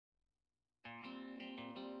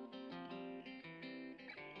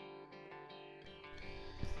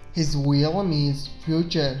His real name is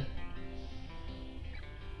Future.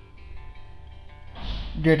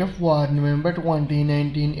 Date of birth November 20,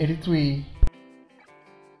 1983.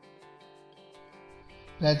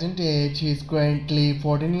 Present age he is currently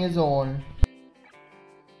 14 years old.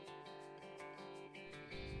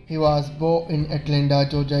 He was born in Atlanta,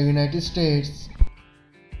 Georgia, United States.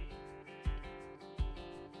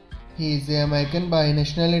 He is American by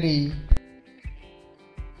nationality.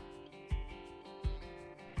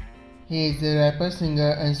 He is a rapper, singer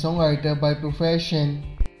and songwriter by profession.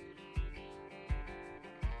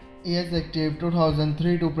 He is active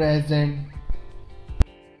 2003 to present.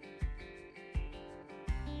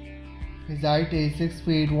 His height is 6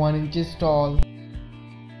 feet 1 inches tall.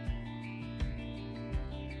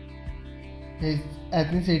 His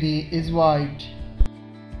ethnicity is white.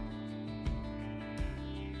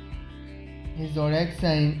 His zodiac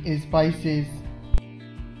sign is Pisces.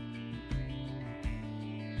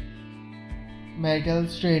 Marital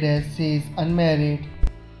status is unmarried.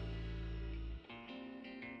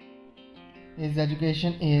 His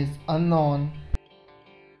education is unknown.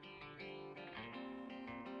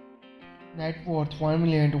 Net worth $1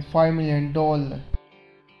 million to $5 million.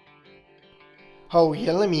 How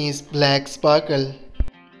real name is Black Sparkle.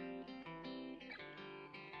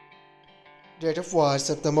 Date of birth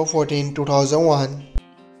September 14, 2001.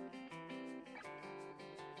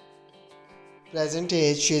 Present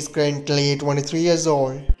age she is currently 23 years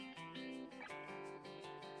old.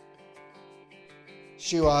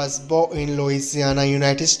 She was born in Louisiana,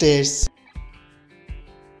 United States.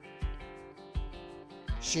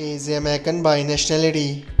 She is American by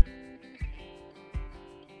nationality.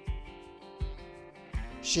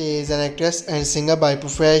 She is an actress and singer by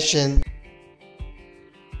profession.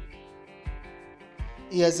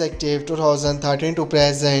 Years active 2013 to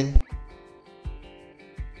present.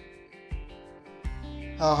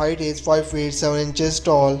 Her height is 5 feet 7 inches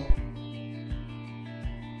tall.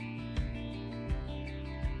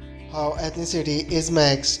 Her ethnicity is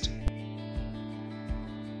mixed.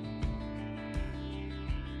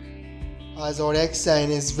 Her zodiac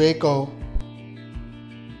sign is Virgo.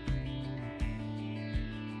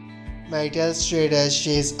 Marital status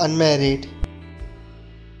she is unmarried.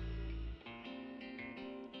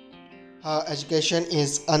 Her education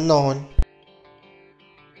is unknown.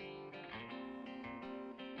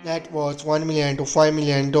 Net worth $1 million to $5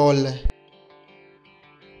 million.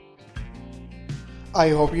 I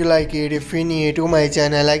hope you like it. If you're new to my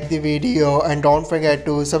channel, like the video and don't forget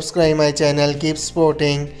to subscribe my channel. Keep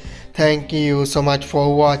supporting. Thank you so much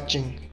for watching.